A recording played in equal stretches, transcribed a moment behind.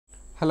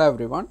Hello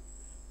everyone,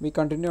 we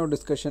continue our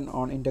discussion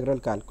on integral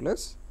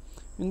calculus.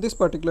 In this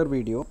particular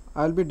video,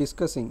 I will be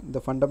discussing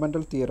the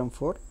fundamental theorem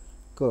for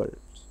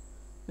curls.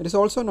 It is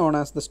also known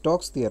as the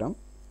Stokes theorem,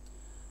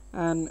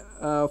 and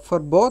for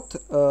both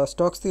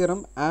Stokes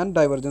theorem and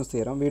divergence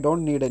theorem, we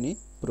don't need any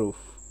proof,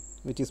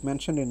 which is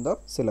mentioned in the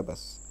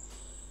syllabus.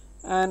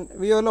 And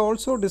we will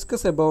also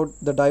discuss about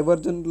the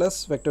divergence-less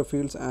vector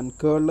fields and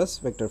curl-less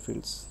vector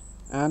fields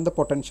and the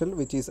potential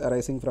which is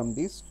arising from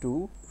these two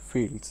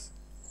fields.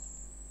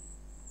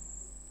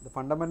 The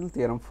fundamental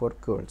theorem for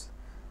curls.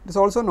 It is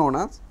also known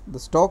as the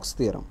Stokes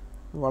theorem.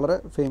 വളരെ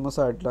famous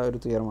ആയിട്ടുള്ള ഒരു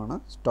തിയറമാണ്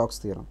Stokes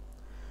theorem.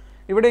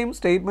 ഇവിടെയും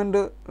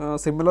statement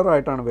similar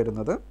ആയിട്ടാണ്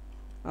വരുന്നത്.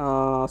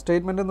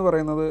 Statement എന്ന്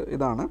പറയുന്നത്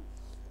ഇതാണ്: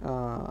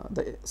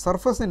 the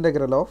surface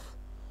integral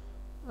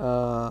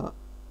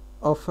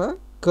of A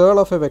curl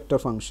of A vector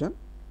function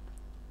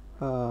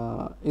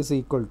is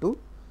equal to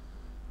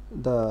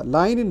the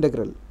line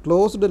integral,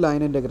 closed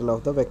line integral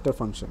of the vector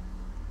function.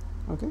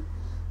 Okay,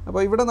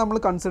 അപ്പോൾ ഇവിടെ നമ്മൾ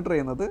കൺസിഡർ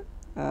ചെയ്യുന്നത്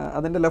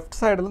അതിൻ്റെ ലെഫ്റ്റ്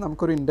സൈഡിൽ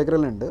നമുക്കൊരു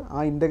ഇൻ്റഗ്രൽ ഉണ്ട്. ആ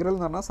ഇൻ്റഗ്രൽ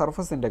എന്ന് പറഞ്ഞാൽ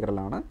സർഫസ്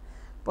ഇൻ്റഗ്രലാണ്.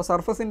 അപ്പോൾ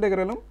സർഫസ്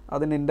ഇൻ്റഗ്രലും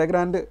അതിൻ്റെ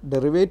ഇൻ്റഗ്രാൻഡ്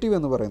ഡെറിവേറ്റീവ്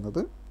എന്ന് പറയുന്നത്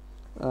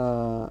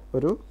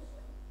ഒരു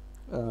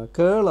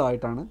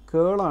കേളാണ്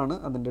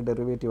അതിൻ്റെ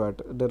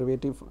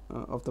ഡെറിവേറ്റീവ്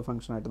ഓഫ് ദ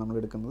ഫംഗ്ഷൻ ആയിട്ട് നമ്മൾ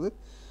എടുക്കുന്നത്.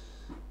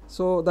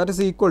 So that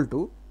is equal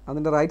to,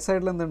 അതിൻ്റെ റൈറ്റ്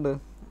സൈഡിൽ എന്തുണ്ട്,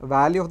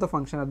 value of the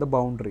function at the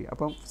boundary.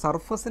 അപ്പം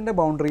സർഫസിൻ്റെ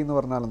ബൗണ്ടറി എന്ന്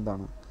പറഞ്ഞാൽ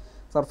എന്താണ്?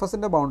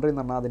 സർഫസിൻ്റെ ബൗണ്ടറി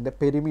എന്ന് പറഞ്ഞാൽ അതിൻ്റെ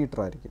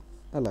പെരിമീറ്റർ ആയിരിക്കും,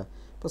 അല്ലേ?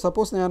 ഇപ്പോൾ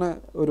സപ്പോസ് ഞാൻ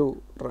ഒരു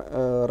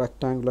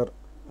റെക്റ്റാങ്കുലർ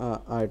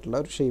ആയിട്ടുള്ള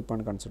ഒരു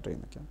ഷേപ്പാണ് കൺസിഡർ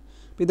ചെയ്യുന്നത്.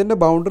 അപ്പോൾ ഇതിൻ്റെ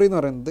ബൗണ്ടറി എന്ന്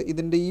പറയുന്നത്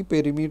ഇതിൻ്റെ ഈ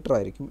പെരിമീറ്റർ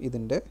ആയിരിക്കും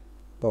ഇതിൻ്റെ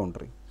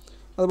ബൗണ്ടറി.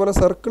 അതുപോലെ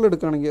സർക്കിൾ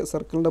എടുക്കുകയാണെങ്കിൽ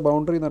സർക്കിളിൻ്റെ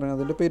ബൗണ്ടറി എന്ന് പറയുന്നത്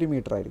അതിൻ്റെ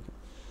പെരിമീറ്റർ ആയിരിക്കും.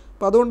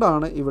 അപ്പോൾ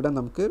അതുകൊണ്ടാണ് ഇവിടെ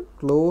നമുക്ക്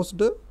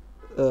ക്ലോസ്ഡ്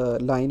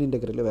ലൈൻ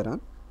ഇൻ്റഗ്രൽ വരാൻ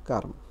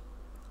കാരണം.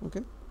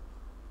 ഓക്കെ,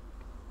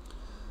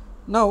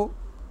 നൗ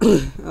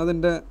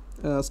അതിൻ്റെ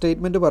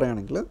സ്റ്റേറ്റ്മെൻറ്റ്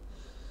പറയുകയാണെങ്കിൽ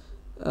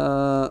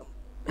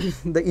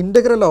the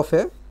integral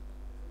of A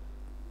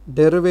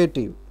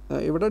derivative,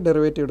 ഇവിടെ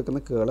ഡെറിവേറ്റീവ്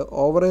എടുക്കുന്ന കേൾ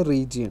ഓവർ എ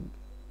റീജിയൻ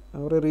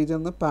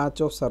എന്ന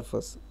പാച്ച് ഓഫ്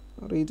സർഫസ്,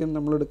 റീജിയൻ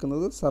നമ്മൾ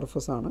എടുക്കുന്നത്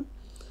സർഫസ് ആണ്,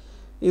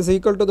 is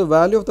equal to the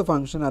value of the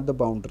function at the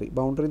boundary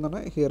എന്ന്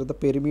പറഞ്ഞാൽ here the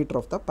perimeter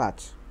of the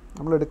patch.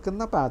 നമ്മൾ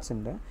എടുക്കുന്ന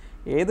പാച്ചിൻ്റെ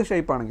ഏത്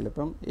ഷേപ്പ് ആണെങ്കിലും,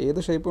 ഇപ്പം ഏത്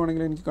ഷേപ്പ്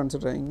വേണമെങ്കിലും എനിക്ക്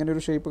കൺസിഡർ ചെയ്യാം, ഇങ്ങനെ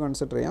ഒരു ഷേപ്പ്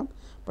കൺസിഡർ ചെയ്യാം.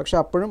 പക്ഷേ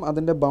അപ്പോഴും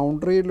അതിൻ്റെ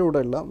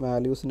ബൗണ്ടറിയിലൂടെയുള്ള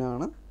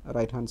വാല്യൂസിനാണ്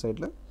റൈറ്റ് ഹാൻഡ്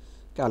സൈഡിൽ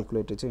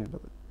കാൽക്കുലേറ്റ്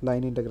ചെയ്യേണ്ടത്,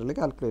 ലൈൻ ഇൻ്റഗ്രൽ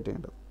കാൽക്കുലേറ്റ്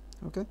ചെയ്യേണ്ടത്.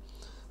 Okay,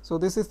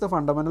 so this is the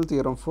fundamental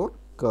theorem four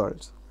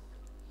curls.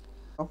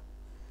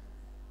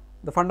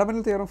 The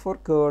fundamental theorem four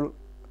കേൾ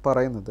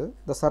പറയുന്നത്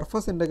the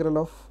surface integral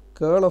of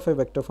curl of A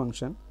vector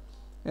function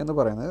എന്ന്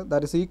പറയുന്നത്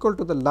that is equal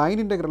to the line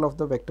integral of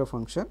the vector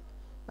function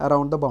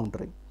around the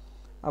boundary.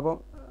 അപ്പോൾ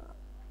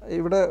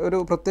ഇവിടെ ഒരു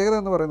പ്രത്യേകത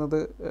എന്ന് പറയുന്നത്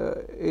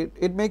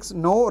it makes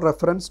no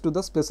reference to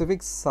the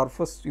specific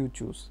surface you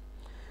choose.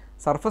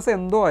 Surface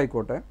എന്തോ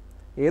ആയിക്കോട്ടെ,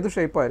 ഏത്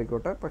ഷേപ്പ്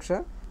ആയിക്കോട്ടെ, പക്ഷേ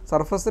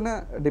സർഫസിനെ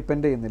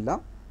ഡിപ്പെൻഡ് ചെയ്യുന്നില്ല,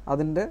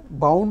 അതിൻ്റെ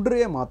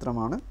ബൗണ്ടറിയെ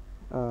മാത്രമാണ്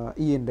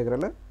ഈ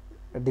ഇൻ്റഗ്രൽ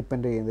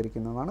ഡിപ്പെൻഡ്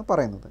ചെയ്തിരിക്കുന്നതെന്നാണ്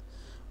പറയുന്നത്.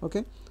 ഓക്കെ,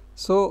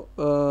 സോ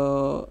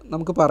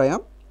നമുക്ക്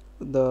പറയാം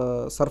the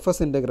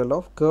surface integral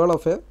of curl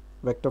of A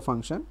vector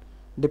function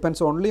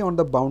depends only on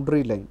the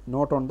boundary line,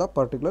 not on the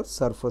particular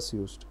surface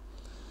used.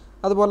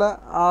 അതുപോലെ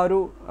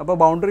അപ്പോൾ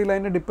ബൗണ്ടറി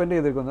ലൈനെ ഡിപ്പെൻഡ്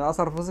ചെയ്തിരിക്കുന്നത് ആ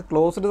സർഫസ്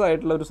ക്ലോസ്ഡ്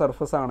ആയിട്ടുള്ള ഒരു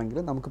സർഫസ് ആണെങ്കിൽ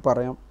നമുക്ക്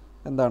പറയാം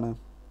എന്താണ്,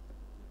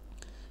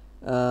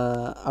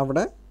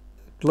 അവിടെ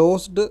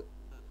closed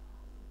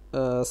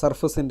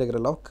surface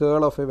integral of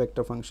curl of A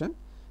vector function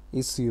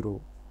is 0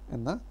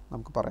 എന്ന്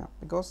നമുക്ക് പറയാം.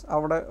 ബിക്കോസ്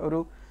അവിടെ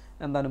ഒരു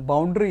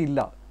ബൗണ്ടറി ഇല്ല,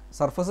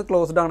 സർഫസ്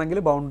ക്ലോസ്ഡ് ആണെങ്കിൽ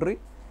ബൗണ്ടറി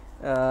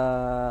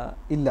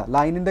ഇല്ല,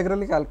 ലൈൻ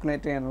ഇൻ്റഗ്രൽ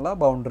കാൽക്കുലേറ്റ് ചെയ്യാനുള്ള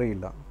ബൗണ്ടറി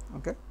ഇല്ല.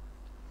 Okay,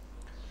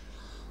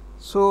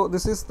 so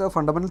this is the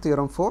fundamental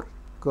theorem four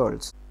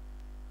curls.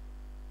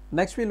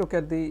 Next we look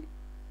at the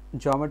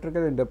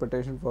geometrical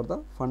interpretation for the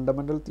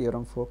fundamental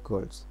theorem four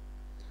curls.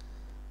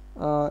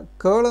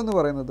 കേൾ എന്ന്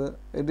പറയുന്നത്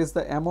it is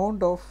the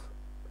amount of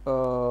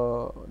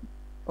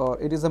or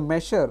it is a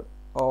measure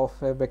of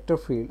a vector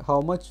field, how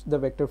much the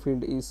vector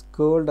field is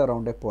curled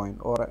around a point,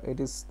 or it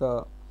is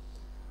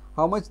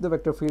how much the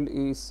vector field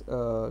is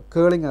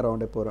curling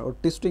around a point or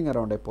twisting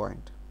around a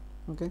point.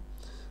 Okay,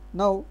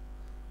 now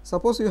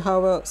suppose you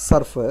have a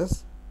surface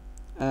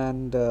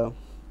and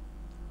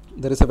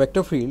there is a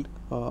vector field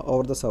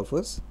over the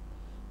surface.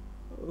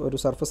 ഒരു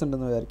surface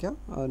ഉണ്ടെന്ന് വിചാരിക്കാം,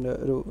 അതിൻ്റെ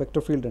ഒരു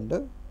vector field ഉണ്ട്,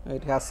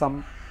 it has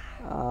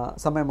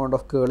some amount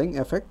of curling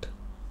effect.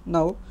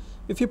 Now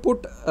if you put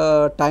a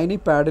tiny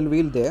paddle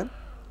wheel there,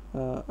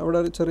 അവിടെ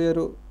ഒരു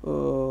ചെറിയൊരു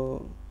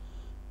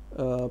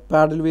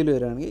paddle wheel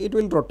വരികയാണെങ്കിൽ it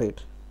will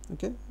rotate.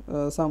 Okay,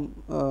 some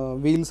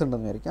wheels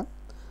ഉണ്ടെന്ന് വിചാരിക്കാം.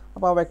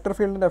 അപ്പോൾ ആ വെക്റ്റർ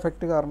ഫീൽഡിൻ്റെ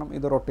എഫക്റ്റ് കാരണം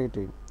ഇത് റൊട്ടേറ്റ്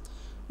ചെയ്യും.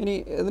 ഇനി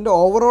ഇതിൻ്റെ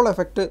ഓവറോൾ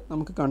എഫക്റ്റ്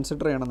നമുക്ക്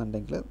കൺസിഡർ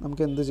ചെയ്യണമെന്നുണ്ടെങ്കിൽ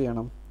നമുക്ക് എന്ത്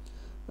ചെയ്യണം,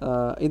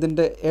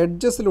 ഇതിൻ്റെ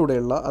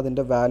എഡ്ജസിലൂടെയുള്ള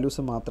അതിൻ്റെ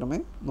വാല്യൂസ്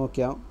മാത്രമേ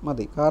നോക്കിയാൽ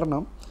മതി.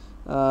 കാരണം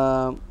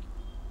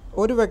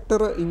ഒരു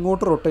വെക്റ്റർ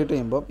ഇങ്ങോട്ട് റൊട്ടേറ്റ്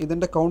ചെയ്യുമ്പോൾ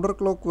ഇതിൻ്റെ കൗണ്ടർ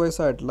ക്ലോക്ക്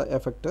വൈസ് ആയിട്ടുള്ള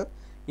എഫക്റ്റ്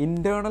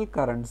ഇൻറ്റേർണൽ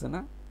കറൻസിനെ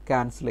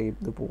ക്യാൻസൽ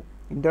ചെയ്ത് പോകും.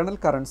 ഇൻറ്റേർണൽ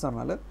കറൻസ്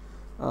പറഞ്ഞാൽ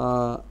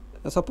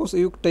suppose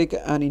you take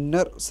an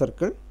inner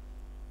circle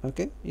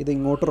okay, ഇത്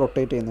ഇങ്ങോട്ട്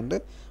റൊട്ടേറ്റ് ചെയ്യുന്നുണ്ട്.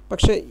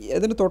 പക്ഷേ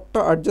ഇതിന് തൊട്ട്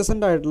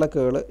അഡ്ജസൻ്റ് ആയിട്ടുള്ള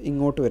കേൾ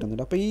ഇങ്ങോട്ട്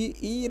വരുന്നുണ്ട്. അപ്പോൾ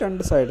ഈ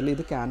രണ്ട് സൈഡിൽ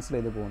ഇത് ക്യാൻസൽ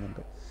ചെയ്ത്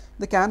പോകുന്നുണ്ട്.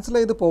 ഇത് ക്യാൻസൽ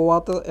ചെയ്ത്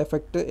പോവാത്ത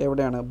എഫക്റ്റ്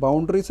എവിടെയാണ്?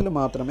 ബൗണ്ടറീസിൽ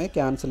മാത്രമേ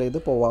ക്യാൻസൽ ചെയ്ത്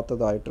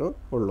പോവാത്തതായിട്ട്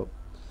ഉള്ളൂ.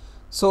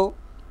 So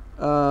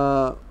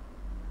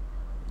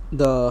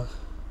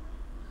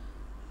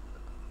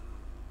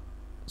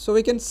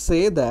we can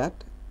say that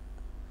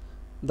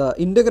the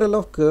integral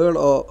of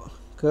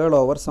curl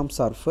over some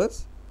surface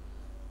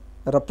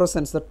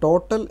represents the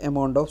total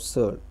amount of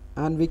swirl,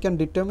 and we can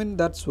determine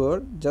that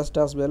swirl just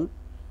as well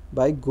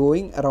by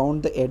going around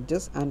the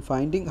edges and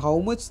finding how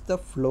much the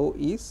flow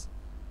is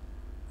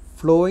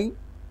flowing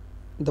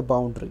the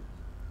boundary.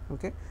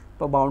 Okay,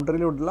 അപ്പോൾ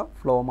ബൗണ്ടറിയിലുള്ള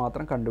flow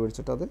മാത്രം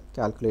കണ്ടുപിടിച്ചിട്ട് അത്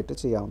calculate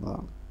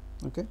ചെയ്യാവുന്നതാണ്.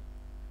 Okay,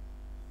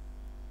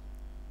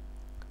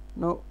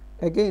 now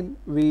again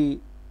we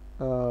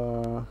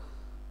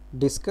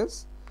discuss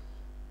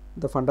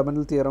the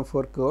fundamental theorem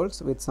for curls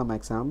with some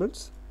examples.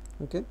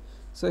 Okay,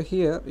 so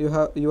here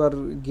you are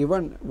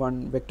given one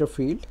vector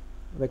field,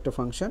 vector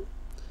function,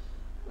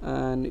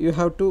 and you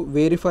have to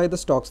verify the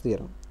Stokes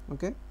theorem.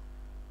 Okay,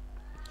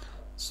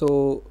 so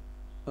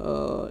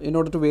in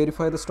order to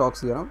verify the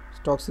Stokes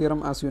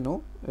theorem, as you know,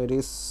 it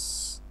is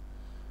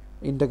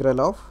integral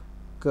of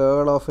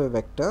curl of a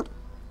vector,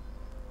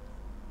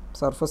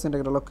 surface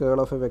integral of curl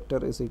of a vector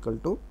is equal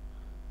to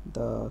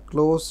the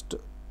closed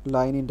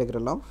line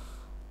integral of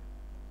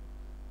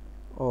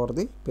over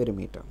the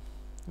perimeter.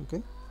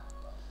 Okay,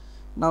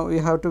 now we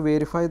have to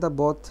verify the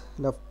both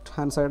left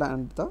hand side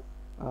and the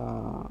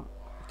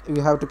we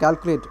have to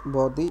calculate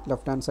both the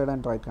left hand side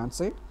and right hand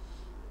side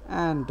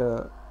and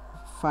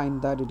find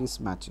that it is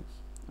matching.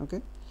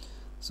 Okay,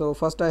 so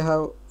first I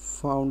have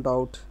found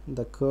out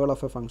the curl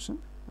of a function.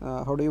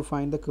 How do you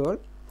find the curl?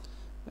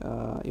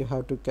 You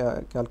have to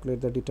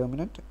calculate the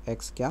determinant x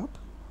cap,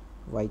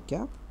 y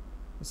cap,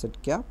 z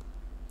cap.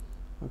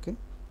 Okay,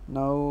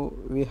 now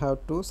we have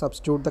to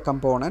substitute the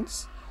components,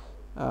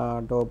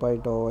 dou by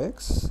dou x.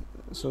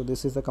 So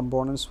this is the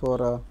components for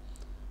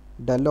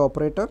del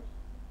operator.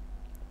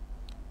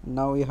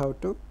 Now we have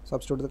to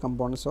substitute the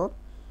components of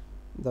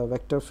the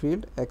vector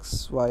field x,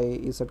 y,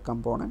 z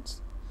components.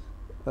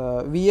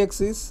 Vx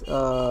is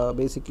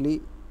basically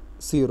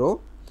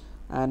 0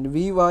 and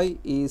Vy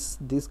is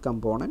this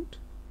component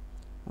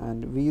and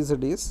Vz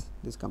is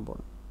this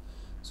component.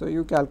 So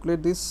you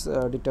calculate this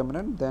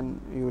determinant, then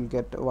you will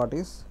get what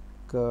is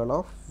curl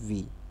of V.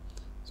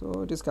 So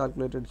it is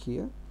calculated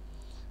here,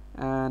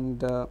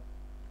 and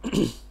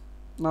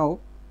now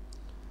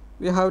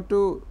we have to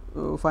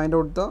find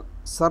out the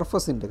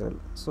surface integral.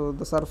 So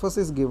the surface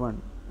is given,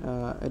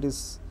 it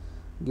is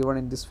given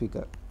in this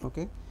figure.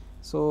 Okay,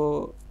 so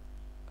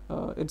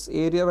its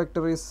area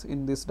vector is in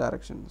this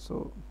direction, so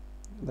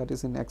that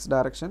is in x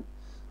direction.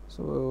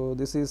 So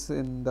this is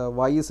in the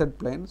yz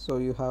plane, so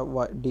you have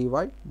dy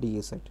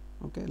dz.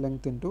 Okay,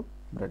 length into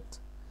breadth.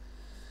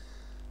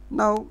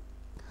 Now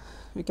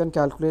we can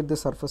calculate the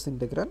surface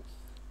integral.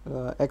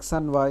 X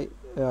and y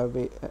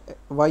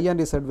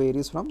and z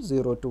varies from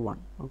 0 to 1.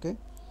 Okay,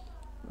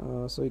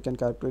 so you can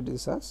calculate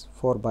this as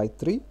 4 by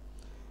 3.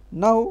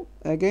 Now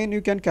again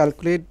you can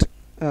calculate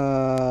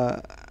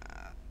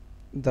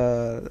the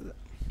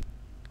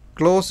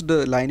closed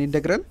line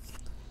integral.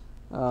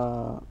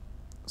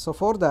 So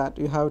for that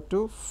you have to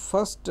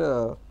first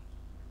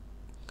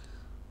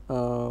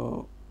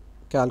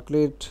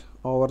calculate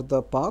over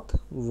the path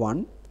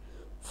 1.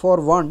 For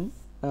 1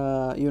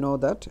 you know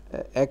that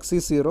x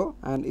is 0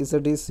 and z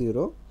is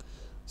 0.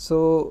 So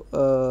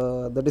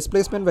the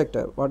displacement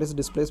vector, what is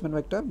displacement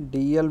vector?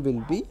 dl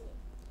will be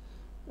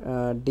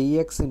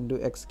dx into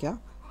x cap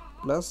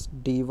plus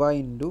dy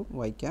into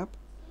y cap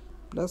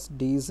plus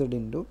dz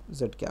into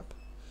z cap.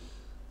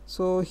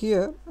 So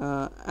here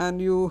and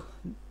you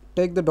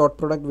take the dot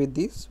product with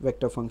this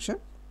vector function,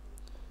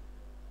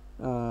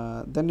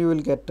 then you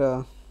will get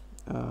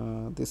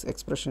this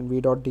expression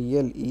v dot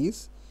dl is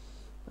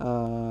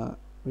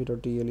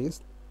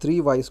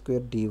 3y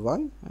square dy,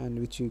 and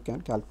which you can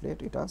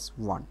calculate it as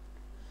 1.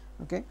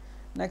 Okay,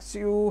 next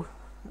you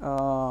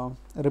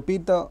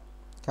repeat the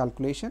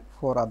calculation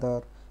for other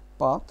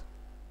path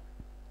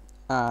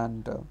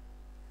and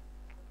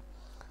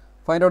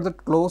find out the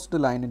closed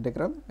line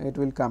integral. It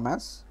will come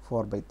as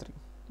 4 by 3.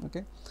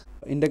 Okay,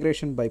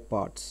 integration by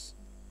parts.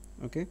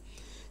 Okay,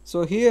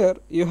 so here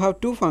you have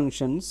two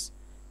functions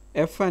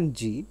f and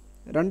g.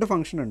 രണ്ട്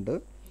function ഉണ്ട്,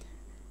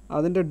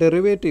 അതിൻ്റെ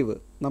derivative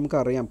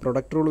നമുക്കറിയാം,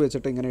 product rule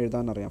വെച്ചിട്ട് ഇങ്ങനെ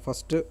എഴുതാൻ അറിയാം.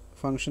 First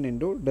function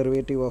into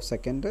derivative of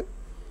second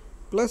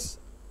plus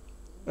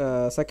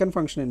second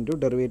function into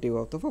derivative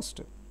of the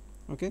first.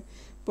 Okay,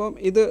 അപ്പം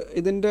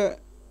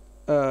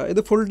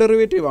ഇത് ഫുൾ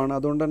ഡെറിവേറ്റീവ് ആണ്,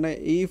 അതുകൊണ്ട് തന്നെ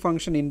ഈ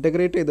ഫംഗ്ഷൻ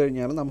ഇൻ്റഗ്രേറ്റ് ചെയ്ത്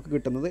കഴിഞ്ഞാൽ നമുക്ക്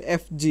കിട്ടുന്നത്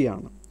എഫ് ജി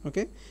ആണ്.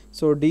 Okay,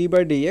 so D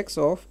by D X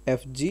of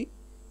F G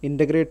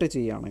integrate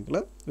ചെയ്യുകയാണെങ്കിൽ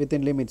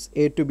within limits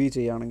A to B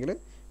ചെയ്യുകയാണെങ്കിൽ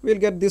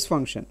വിൽ ഗെറ്റ് ദിസ്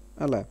ഫംഗ്ഷൻ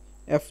അല്ലേ,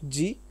 F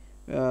G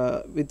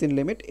within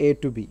limit A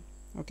to B.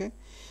 Okay,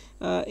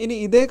 ഇനി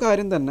ഇതേ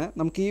കാര്യം തന്നെ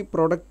നമുക്ക് ഈ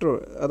പ്രൊഡക്റ്റ്,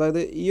 അതായത്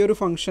ഈ ഒരു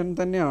ഫംഗ്ഷൻ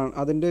തന്നെയാണ്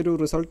അതിൻ്റെ ഒരു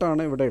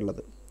റിസൾട്ടാണ് ഇവിടെ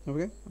ഉള്ളത്.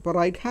 ഓക്കെ, അപ്പോൾ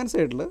റൈറ്റ് ഹാൻഡ്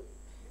സൈഡിൽ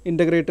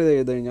ഇൻ്റഗ്രേറ്റ്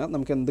ചെയ്ത് കഴിഞ്ഞാൽ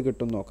നമുക്ക് എന്ത്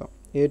കിട്ടും നോക്കാം.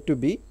 A to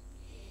B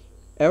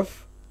F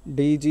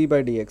D G by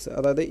D X,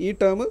 അതായത് ഈ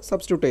ടേം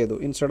സബ്സ്റ്റിറ്റ്യൂട്ട് ചെയ്തു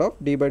instead of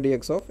D by D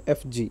X of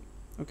F G,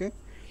 okay,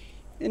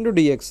 into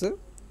D X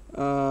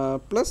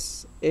plus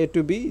A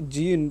to B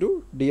G into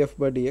D F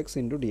by D X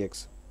into D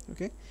X,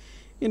 okay.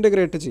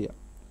 Integrate ചെയ്യാം.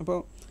 അപ്പോൾ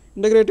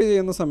integrate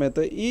ചെയ്യുന്ന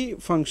സമയത്ത് ഈ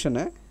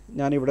ഫംഗ്ഷനെ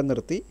ഞാനിവിടെ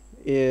നിർത്തി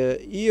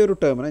ഈ ഒരു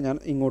ടേമിനെ ഞാൻ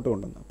ഇങ്ങോട്ട്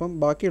കൊണ്ടുവന്നു. അപ്പം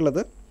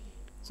ബാക്കിയുള്ളത്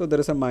so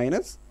there is A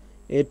minus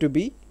A to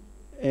B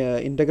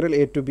integral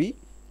A to B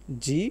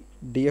G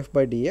D F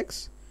by D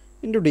X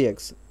into D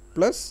X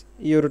plus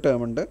ഈ ഒരു ടേം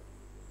ഉണ്ട്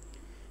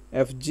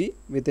F G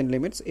within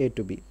limits A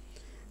to B.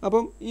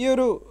 അപ്പം ഈ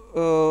ഒരു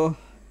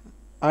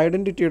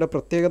ഐഡൻറ്റിറ്റിയുടെ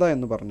പ്രത്യേകത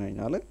എന്ന് പറഞ്ഞു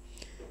കഴിഞ്ഞാൽ,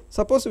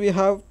 suppose we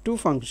have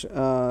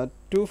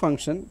to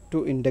function to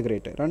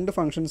integrate, രണ്ട്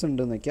ഫംഗ്ഷൻസ്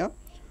ഉണ്ടെന്ന് വയ്ക്കാം.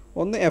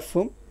 ഒന്ന്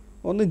എഫും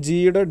ഒന്ന്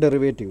ജിയുടെ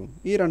ഡെറിവേറ്റീവും.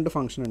 ഈ രണ്ട്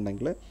ഫംഗ്ഷൻ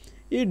ഉണ്ടെങ്കിൽ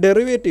ഈ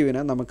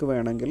ഡെറിവേറ്റീവിനെ നമുക്ക്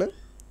വേണമെങ്കിൽ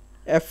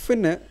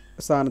എഫിന്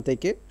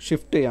സ്ഥാനത്തേക്ക്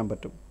ഷിഫ്റ്റ് ചെയ്യാൻ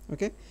പറ്റും,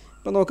 ഓക്കെ.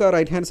 ഇപ്പോൾ നോക്കുക,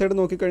 റൈറ്റ് ഹാൻഡ് സൈഡ്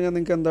നോക്കിക്കഴിഞ്ഞാൽ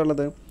നിങ്ങൾക്ക് എന്താ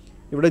ഉള്ളത്,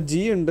 ഇവിടെ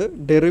ജി ഉണ്ട്,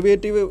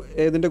 ഡെറിവേറ്റീവ്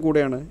ഏതിൻ്റെ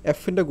കൂടെയാണ്,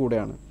 എഫിൻ്റെ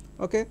കൂടെയാണ്,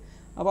 ഓക്കെ.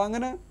 അപ്പോൾ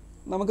അങ്ങനെ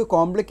നമുക്ക്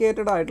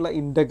കോംപ്ലിക്കേറ്റഡ് ആയിട്ടുള്ള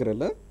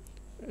ഇൻ്റഗ്രൽ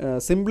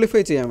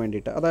സിംപ്ലിഫൈ ചെയ്യാൻ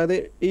വേണ്ടിയിട്ട്, അതായത്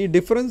ഈ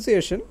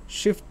ഡിഫറൻസിയേഷൻ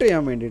ഷിഫ്റ്റ്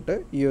ചെയ്യാൻ വേണ്ടിയിട്ട്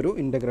ഈ ഒരു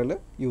ഇൻ്റഗ്രൽ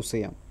യൂസ്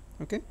ചെയ്യാം,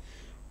 ഓക്കെ.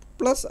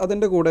 പ്ലസ്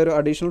അതിൻ്റെ കൂടെ ഒരു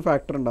അഡീഷണൽ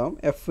ഫാക്ടർ ഉണ്ടാവും,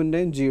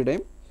 എഫിൻ്റെയും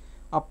ജിയുടെയും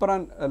upper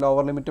and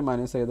lower limit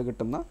minus ചെയ്ത്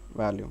കിട്ടുന്ന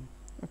value,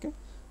 okay.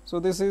 So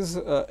this is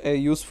A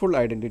useful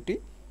identity.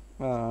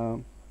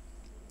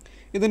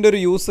 ഇതിൻ്റെ ഒരു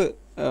യൂസ്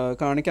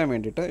കാണിക്കാൻ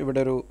വേണ്ടിയിട്ട് ഇവിടെ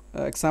ഒരു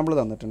എക്സാമ്പിൾ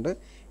തന്നിട്ടുണ്ട്.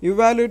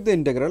 Evaluate the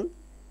integral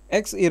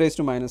X E raise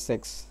to minus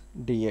X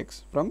D X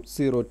from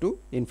 0 to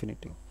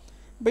infinity.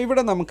 അപ്പോൾ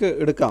ഇവിടെ നമുക്ക്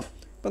എടുക്കാം.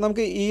 അപ്പോൾ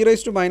നമുക്ക് ഇ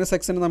റൈസ് ടു മൈനസ്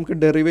എക്സിന് നമുക്ക്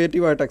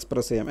ഡെറിവേറ്റീവായിട്ട്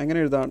എക്സ്പ്രസ് ചെയ്യാം. എങ്ങനെ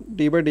എഴുതാം,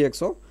 D by D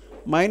Exo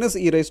minus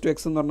E raise to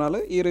X എന്ന് പറഞ്ഞാൽ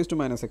E raise to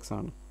minus X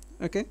ആണ്,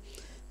 okay.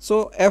 So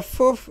F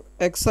of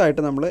X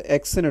ആയിട്ട് നമ്മൾ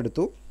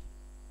എക്സിനെടുത്തു,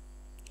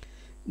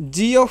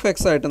 ജി ഓഫ്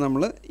എക്സ് ആയിട്ട്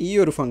നമ്മൾ ഈ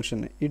ഒരു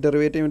ഫംഗ്ഷനെ, ഈ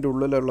ഡെറിവേറ്റീവിൻ്റെ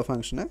ഉള്ളിലുള്ള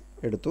ഫംഗ്ഷനെ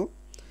എടുത്തു.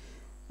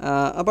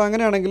 അപ്പോൾ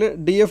അങ്ങനെയാണെങ്കിൽ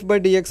D F by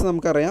D X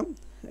നമുക്കറിയാം,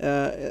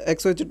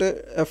 എക്സ് വെച്ചിട്ട്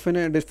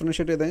എഫിനെ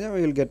ഡിഫറൻഷ്യേറ്റ് ചെയ്ത് കഴിഞ്ഞാൽ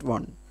വിൽ ഗെറ്റ്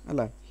 1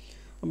 അല്ലേ.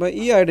 അപ്പോൾ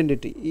ഈ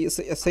ഐഡൻറ്റിറ്റി, ഈ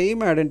സെയിം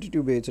ഐഡൻറ്റിറ്റി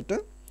ഉപയോഗിച്ചിട്ട്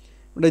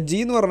ഇവിടെ ജി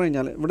എന്ന് പറഞ്ഞു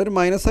കഴിഞ്ഞാൽ ഇവിടെ ഒരു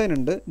മൈനസ് സൈൻ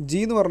ഉണ്ട്, ജി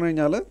എന്ന് പറഞ്ഞു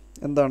കഴിഞ്ഞാൽ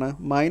എന്താണ്,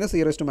 minus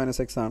E raise to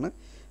minus X ആണ്.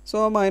 സോ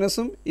ആ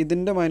മൈനസും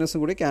ഇതിൻ്റെ മൈനസും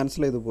കൂടി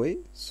ക്യാൻസൽ ചെയ്ത് പോയി.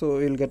 So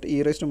will get E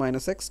raise to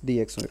minus X D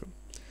X വരും.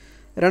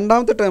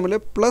 രണ്ടാമത്തെ ടേമിൽ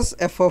plus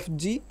F of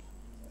G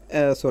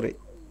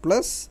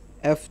plus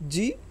F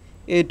G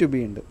A to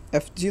B ഉണ്ട്.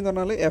 എഫ് ജി എന്ന്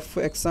പറഞ്ഞാൽ എഫ്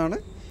എക്സ് ആണ്,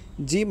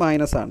 ജി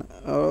മൈനസ് ആണ്,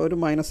 ഒരു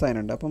മൈനസ് സൈൻ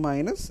ഉണ്ട്. അപ്പോൾ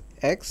minus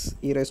X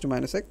E raise to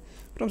minus X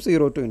from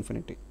 0 to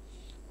infinity.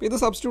 അപ്പോൾ ഇത്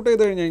സബ്സ്റ്റിറ്റ്യൂട്ട്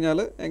ചെയ്ത് കഴിഞ്ഞ് കഴിഞ്ഞാൽ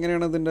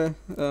എങ്ങനെയാണ് ഇതിൻ്റെ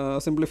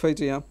സിംപ്ലിഫൈ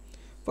ചെയ്യാം.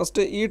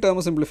 ഫസ്റ്റ് ഈ ടേം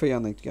സിംപ്ലിഫൈ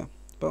ചെയ്യാൻ നിൽക്കുക.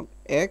 അപ്പം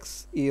X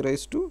E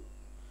raise to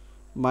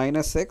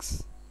minus X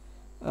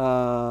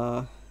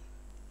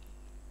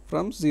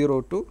from 0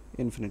 to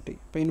infinity.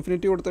 അപ്പോൾ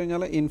ഇൻഫിനിറ്റി കൊടുത്തു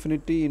കഴിഞ്ഞാൽ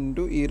infinity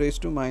into E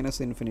raise to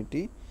minus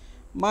infinity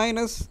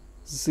minus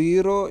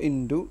 0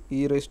 into E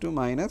raise to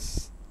minus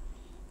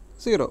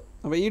 0.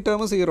 അപ്പോൾ ഈ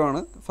ടേം 0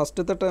 ആണ്.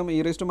 ഫസ്റ്റത്തെ term E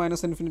raise to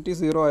minus infinity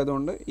 0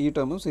 ആയതുകൊണ്ട് ഈ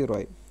ടേമും 0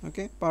 ആയി,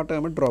 ഓക്കെ. അപ്പോൾ ആ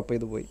ടേം ഡ്രോപ്പ്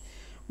ചെയ്ത് പോയി.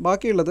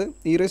 ബാക്കിയുള്ളത്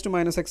E raise to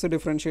minus X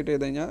differentiate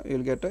ചെയ്ത് കഴിഞ്ഞാൽ you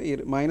will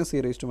get minus E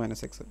raise to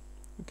minus X,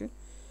 okay.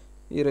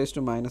 E raise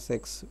to minus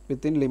X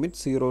within limit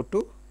 0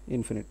 to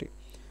infinity.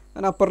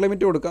 അതിന് അപ്പർ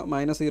ലിമിറ്റ് കൊടുക്കുക,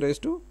 minus E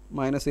raise to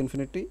minus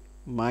infinity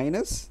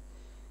minus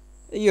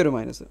ഈ ഒരു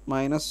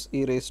minus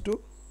E raise to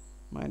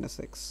minus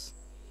X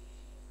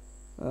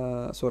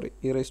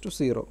E raise to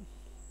 0,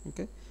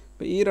 okay.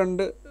 അപ്പോൾ ഈ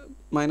രണ്ട്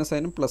minus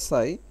ആയാലും plus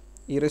ആയി.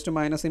 E raise to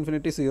minus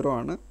infinity 0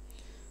 ആണ്.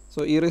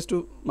 So E raise to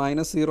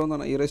minus 0 എന്ന്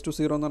പറഞ്ഞാൽ ഇ റൈസ് ടു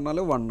 0 എന്ന് പറഞ്ഞാൽ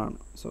 1 ആണ്.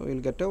 So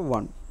will get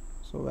 1.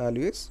 So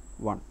value is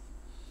 1.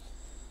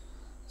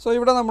 So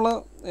ഇവിടെ നമ്മൾ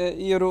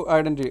ഈ ഒരു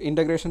ഐഡൻറ്റിറ്റി,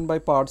 ഇൻ്റഗ്രേഷൻ ബൈ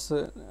പാർട്സ്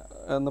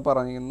എന്ന്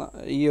പറയുന്ന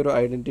ഈ ഒരു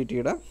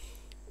ഐഡൻറ്റിറ്റിയുടെ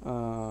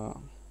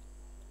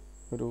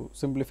ഒരു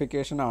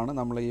സിംപ്ലിഫിക്കേഷനാണ്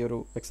നമ്മൾ ഈ ഒരു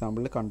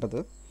എക്സാമ്പിളിൽ കണ്ടത്.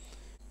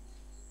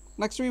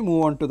 Next we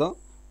move on to the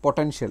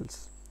potentials,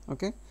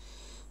 okay.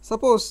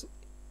 Suppose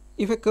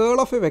if A curl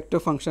of A vector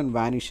function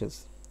vanishes.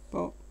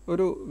 അപ്പോൾ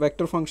ഒരു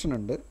വെക്റ്റർ ഫംഗ്ഷൻ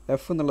ഉണ്ട്,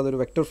 എഫ് എന്നുള്ളത് ഒരു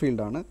വെക്റ്റർ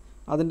ഫീൽഡാണ്,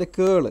 അതിൻ്റെ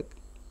കേള്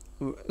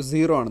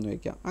 0 ആണെന്ന്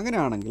വയ്ക്കാം.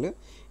 അങ്ങനെയാണെങ്കിൽ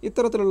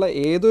ഇത്തരത്തിലുള്ള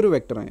ഏതൊരു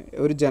വെക്ടറിനെ,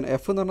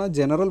 എഫ് എന്ന് പറഞ്ഞാൽ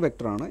ജനറൽ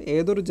വെക്ടറാണ്,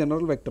 ഏതൊരു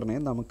ജനറൽ വെക്ടറിനെ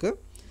നമുക്ക്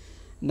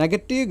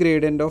negative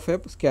gradient of A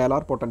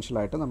scalar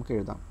പൊട്ടൻഷ്യലായിട്ട് നമുക്ക്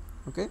എഴുതാം,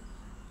 okay.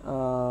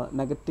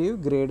 Negative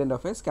gradient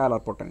of A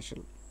scalar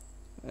potential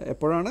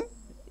എപ്പോഴാണ്,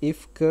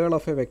 if curl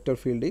of A vector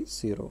field is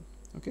 0,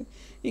 okay.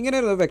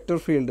 ഇങ്ങനെയുള്ള വെക്റ്റർ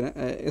ഫീൽഡിന്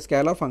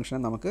സ്കാലാർ ഫംഗ്ഷനെ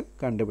നമുക്ക്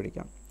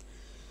കണ്ടുപിടിക്കാം.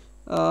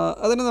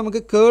 അതിന് നമുക്ക്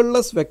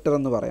കേൾലെസ് വെക്റ്റർ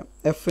എന്ന് പറയാം.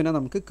 എഫിനെ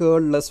നമുക്ക്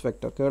കേൾലെസ്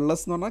വെക്റ്റർ,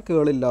 കേൾലെസ് എന്ന് പറഞ്ഞാൽ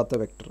കേളില്ലാത്ത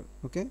വെക്റ്റർ,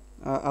 ഓക്കെ.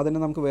 അതിന്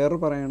നമുക്ക് വേറെ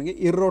പറയുകയാണെങ്കിൽ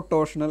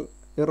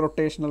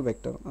ഇറൊട്ടേഷണൽ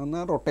വെക്റ്റർ.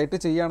 എന്നാൽ റൊട്ടേറ്റ്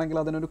ചെയ്യുകയാണെങ്കിൽ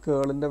അതിനൊരു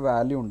കേളിൻ്റെ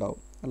വാല്യൂ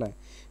ഉണ്ടാവും അല്ലേ,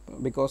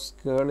 because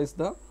curl is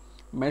the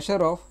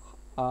measure of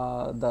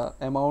the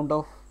amount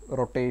of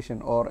rotation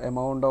or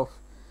amount of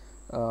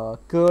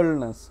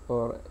കേൾനെസ്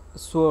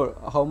or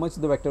how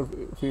much the vector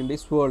field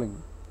is സ്വേളിങ്,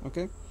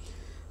 okay.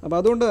 അപ്പോൾ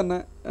അതുകൊണ്ട് തന്നെ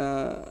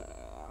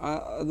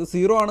അത്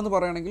സീറോ ആണെന്ന്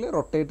പറയുകയാണെങ്കിൽ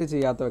റൊട്ടേറ്റ്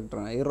ചെയ്യാത്ത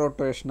വെക്ടറാണ്,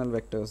 ഇറൊട്ടേഷണൽ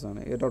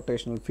വെക്ടേഴ്സാണ്,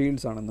 ഇറൊട്ടേഷണൽ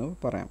ഫീൽഡ്സ് ആണെന്ന്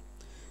പറയാം.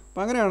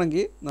 അപ്പോൾ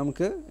അങ്ങനെയാണെങ്കിൽ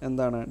നമുക്ക്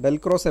എന്താണ് ഡെൽ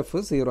ക്രോസ്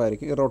എഫ് സീറോ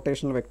ആയിരിക്കും.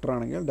 ഇറൊട്ടേഷണൽ വെക്ടർ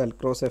ആണെങ്കിൽ ഡെൽ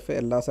ക്രോസ് എഫ്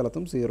എല്ലാ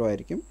സ്ഥലത്തും സീറോ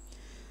ആയിരിക്കും.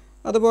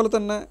 അതുപോലെ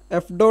തന്നെ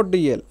F dot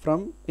D L from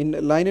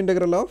line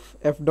integral of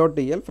F dot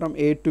D L from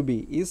A to B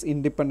is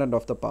independent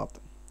of the path.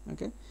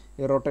 Okay,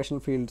 irrotational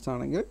fields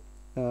ആണെങ്കിൽ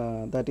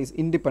that is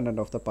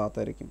independent of the path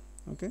ആയിരിക്കും.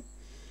 Okay,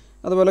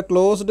 അതുപോലെ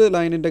closed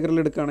line integral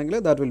എടുക്കുകയാണെങ്കിൽ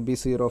that will be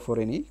zero for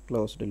any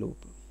closed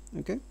loop.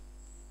 Okay,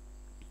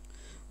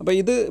 അപ്പോൾ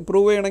ഇത്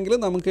prove ചെയ്യണമെങ്കിൽ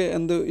നമുക്ക്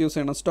എന്ത് use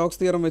ചെയ്യണം? സ്റ്റോക്സ്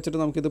തിയറം വെച്ചിട്ട്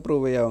നമുക്കിത്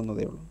പ്രൂവ്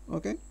ചെയ്യാവുന്നതേ ഉള്ളൂ.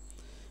 Okay,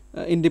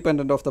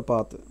 independent of the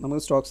path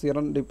നമുക്ക് സ്റ്റോക്സ്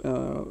തിയറം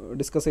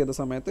ഡിസ്കസ് ചെയ്ത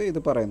സമയത്ത് ഇത്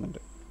പറയുന്നുണ്ട്.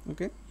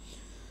 Okay,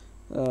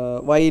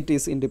 why it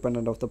is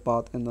independent of the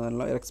path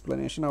എന്നുള്ള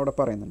എക്സ്പ്ലനേഷൻ അവിടെ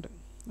പറയുന്നുണ്ട്.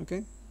 ഓക്കെ,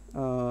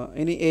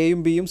 ഇനി എയും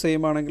ബിയും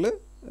സെയിം ആണെങ്കിൽ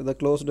the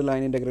closed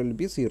line integral will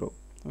be zero.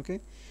 Okay,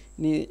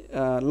 ഇനി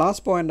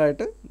ലാസ്റ്റ്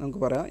പോയിൻ്റായിട്ട് നമുക്ക്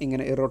പറയാം,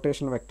 ഇങ്ങനെ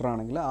ഇറൊട്ടേഷണൽ വെക്ടർ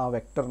ആണെങ്കിൽ ആ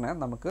വെക്ടറിനെ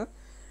നമുക്ക്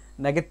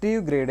negative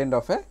gradient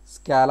of A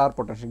scalar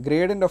potential,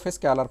 gradient of A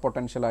scalar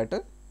potential ആയിട്ട്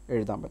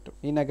എഴുതാൻ പറ്റും.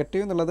 ഈ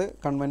നെഗറ്റീവ് എന്നുള്ളത്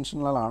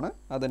കൺവെൻഷണലാണ്,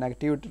 അത്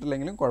നെഗറ്റീവ്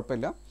ഇട്ടിട്ടില്ലെങ്കിലും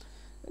കുഴപ്പമില്ല.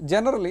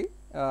 Generally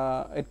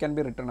it can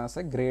be written as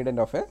A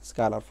gradient of A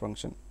scalar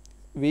function.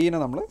 വിനെ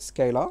നമ്മൾ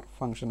സ്കെയിലാർ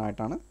ഫംഗ്ഷൻ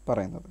ആയിട്ടാണ്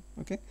പറയുന്നത്.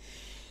 ഓക്കെ,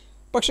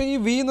 പക്ഷേ ഈ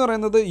വി എന്ന്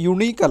പറയുന്നത്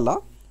യുണീക്ക് അല്ല,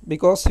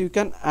 because you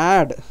can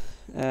add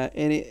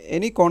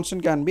any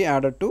constant can be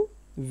added to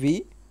V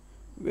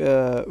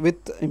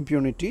with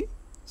ഇംപ്യൂണിറ്റി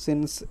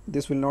since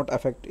this will not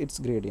affect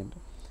it's gradient.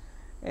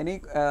 ഇനി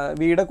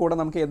വിയുടെ കൂടെ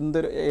നമുക്ക്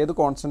ഏത്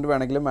കോൺസ്റ്റൻറ്റ്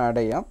വേണമെങ്കിലും ആഡ്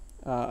ചെയ്യാം.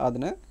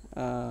 അതിന്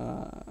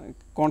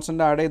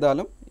കോൺസ്റ്റൻറ്റ് ആഡ്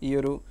ചെയ്താലും ഈ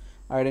ഒരു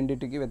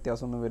ഐഡൻറ്റിറ്റിക്ക്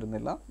വ്യത്യാസമൊന്നും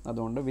വരുന്നില്ല.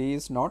 അതുകൊണ്ട് വി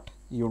ഈസ് നോട്ട്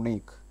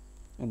യുണീക്ക്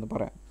എന്ന്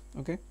പറയാം.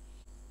 Okay,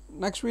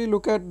 next we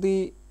look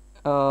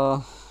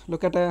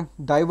at A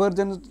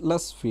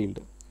divergence-less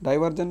field.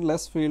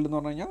 Divergence-less field എന്ന്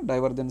പറഞ്ഞു കഴിഞ്ഞാൽ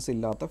ഡൈവർജൻസ്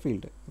ഇല്ലാത്ത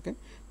field. Okay,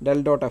 del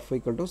dot F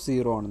equal to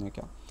zero ആണെന്ന്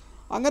വയ്ക്കാം.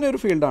 അങ്ങനെ ഒരു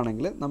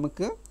ഫീൽഡാണെങ്കിൽ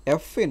നമുക്ക്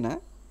എഫിനെ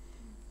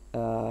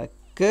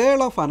കേൾ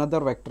ഓഫ്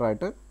അനദർ വെക്ടർ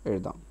ആയിട്ട്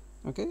എഴുതാം.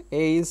 Okay,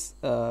 A is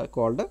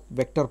called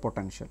vector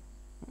potential.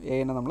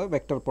 എനെ നമ്മൾ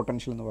വെക്ടർ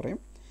പൊട്ടൻഷ്യൽ എന്ന് പറയും.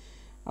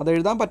 അത്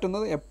എഴുതാൻ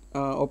പറ്റുന്നത്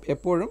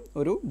എപ്പോഴും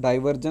ഒരു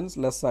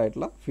ഡൈവർജൻസ്-ലെസ്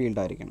ആയിട്ടുള്ള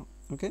ഫീൽഡായിരിക്കണം.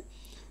 ഓക്കെ,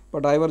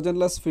 ഇപ്പോൾ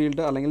ഡൈവർജൻസ്-ലെസ്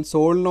ഫീൽഡ് അല്ലെങ്കിൽ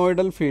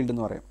സോളിനോയിഡൽ ഫീൽഡ്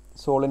എന്ന് പറയും.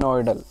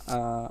 സോളിനോയിഡൽ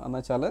എന്ന്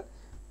വെച്ചാൽ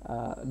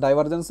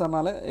ഡൈവർജൻസ്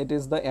പറഞ്ഞാൽ it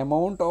is the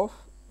amount of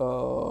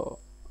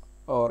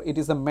or it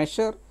is the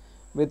measure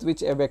with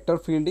which A vector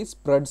field is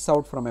spreads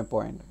out from A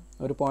point.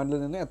 ഒരു പോയിന്റിൽ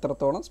നിന്ന്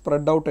എത്രത്തോളം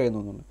സ്പ്രെഡ് ഔട്ട്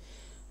ചെയ്യുന്നു.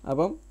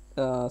 അപ്പം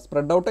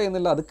സ്പ്രെഡ് ഔട്ട്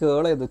ചെയ്യുന്നില്ല, അത്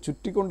കേൾ ചെയ്ത്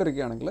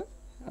ചുറ്റിക്കൊണ്ടിരിക്കുകയാണെങ്കിൽ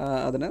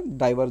അതിന്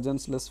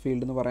ഡൈവർജൻസ്-ലെസ്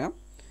ഫീൽഡ് എന്ന് പറയാം.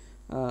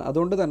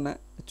 അതുകൊണ്ട് തന്നെ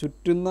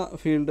ചുറ്റുന്ന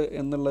ഫീൽഡ്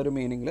എന്നുള്ളൊരു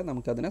മീനിങ്ങിൽ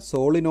നമുക്കതിനെ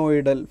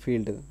സോളിനോയിഡൽ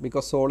ഫീൽഡ്,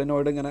 ബിക്കോസ്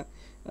സോളിനോയിഡ് ഇങ്ങനെ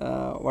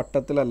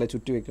വട്ടത്തിലല്ല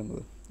ചുറ്റി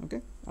വയ്ക്കുന്നത്. ഓക്കെ,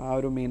 ആ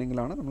ഒരു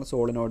മീനിങ്ങിലാണ് നമ്മൾ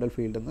സോളിനോയിഡൽ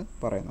ഫീൽഡ് എന്ന്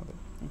പറയുന്നത്.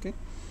 ഓക്കെ,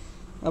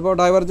 അപ്പോൾ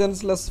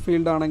ഡൈവർജൻസ്-ലെസ്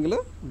ഫീൽഡ് ആണെങ്കിൽ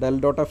ഡെൽ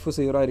ഡോട്ട് എഫ്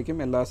സീറോ ആയിരിക്കും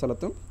എല്ലാ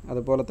സ്ഥലത്തും.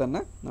 അതുപോലെ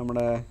തന്നെ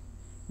നമ്മുടെ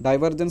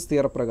ഡൈവർജൻസ്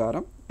തിയറം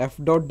പ്രകാരം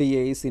F dot D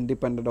A is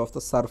independent of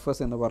the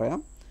surface എന്ന് പറയാം.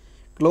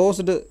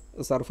 ക്ലോസ്ഡ്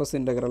സർഫസ്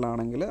ഇൻ്റഗ്രൽ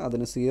ആണെങ്കിൽ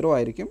അതിന് സീറോ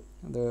ആയിരിക്കും.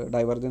 അത്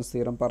ഡൈവർജൻസ്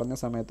തിയറം പറഞ്ഞ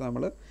സമയത്ത്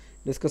നമ്മൾ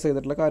ഡിസ്കസ്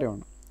ചെയ്തിട്ടുള്ള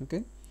കാര്യമാണ്. ഓക്കെ,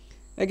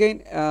 അഗെയിൻ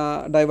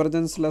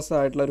ഡൈവർജൻസ്-ലെസ്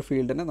ആയിട്ടുള്ള ഒരു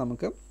ഫീൽഡിനെ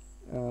നമുക്ക്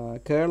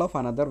കേൾ ഓഫ്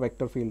അനദർ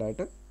വെക്ടർ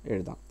ഫീൽഡായിട്ട്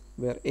എഴുതാം,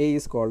 where A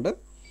is called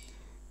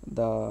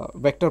the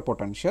vector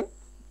potential.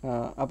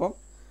 അപ്പം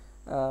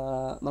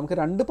നമുക്ക്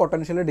രണ്ട്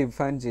പൊട്ടൻഷ്യൽ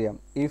ഡിഫൈൻ ചെയ്യാം.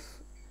 If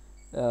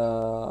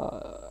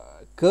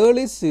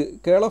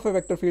curl of a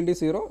vector field is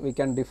 0, we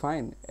can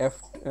define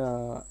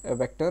a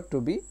vector to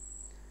be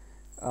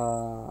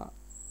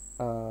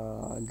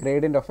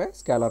gradient of a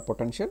scalar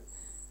potential,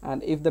 and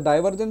if the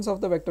divergence of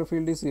the vector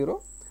field is 0,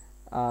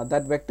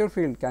 that vector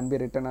field can be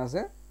written as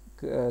a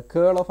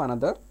curl of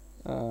another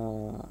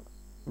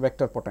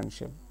vector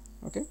potential.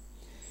 Okay,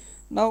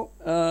 now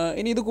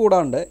ഇനി ഇത്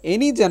കൂടാണ്ട്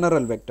any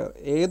general vector,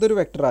 ഏതൊരു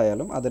vector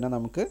ആയാലും അതിനെ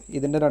നമുക്ക്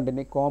ഇതിൻ്റെ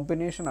രണ്ടിൻ്റെ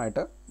combination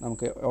ആയിട്ട്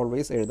നമുക്ക്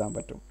ഓൾവേസ് എഴുതാൻ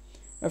പറ്റും.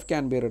 F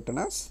can be written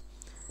as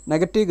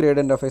negative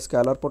gradient of a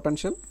scalar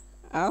potential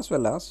as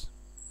well as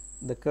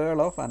the curl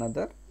of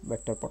another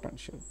vector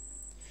potential.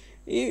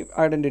 ഈ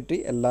ഐഡൻറ്റിറ്റി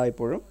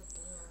എല്ലായ്പ്പോഴും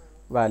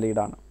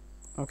വാലിഡ് ആണ്.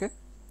 ഓക്കെ,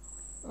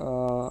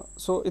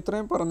 സോ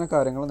ഇത്രയും പറഞ്ഞ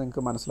കാര്യങ്ങൾ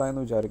നിങ്ങൾക്ക്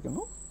മനസ്സിലായെന്ന്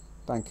വിചാരിക്കുന്നു.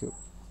 Thank you.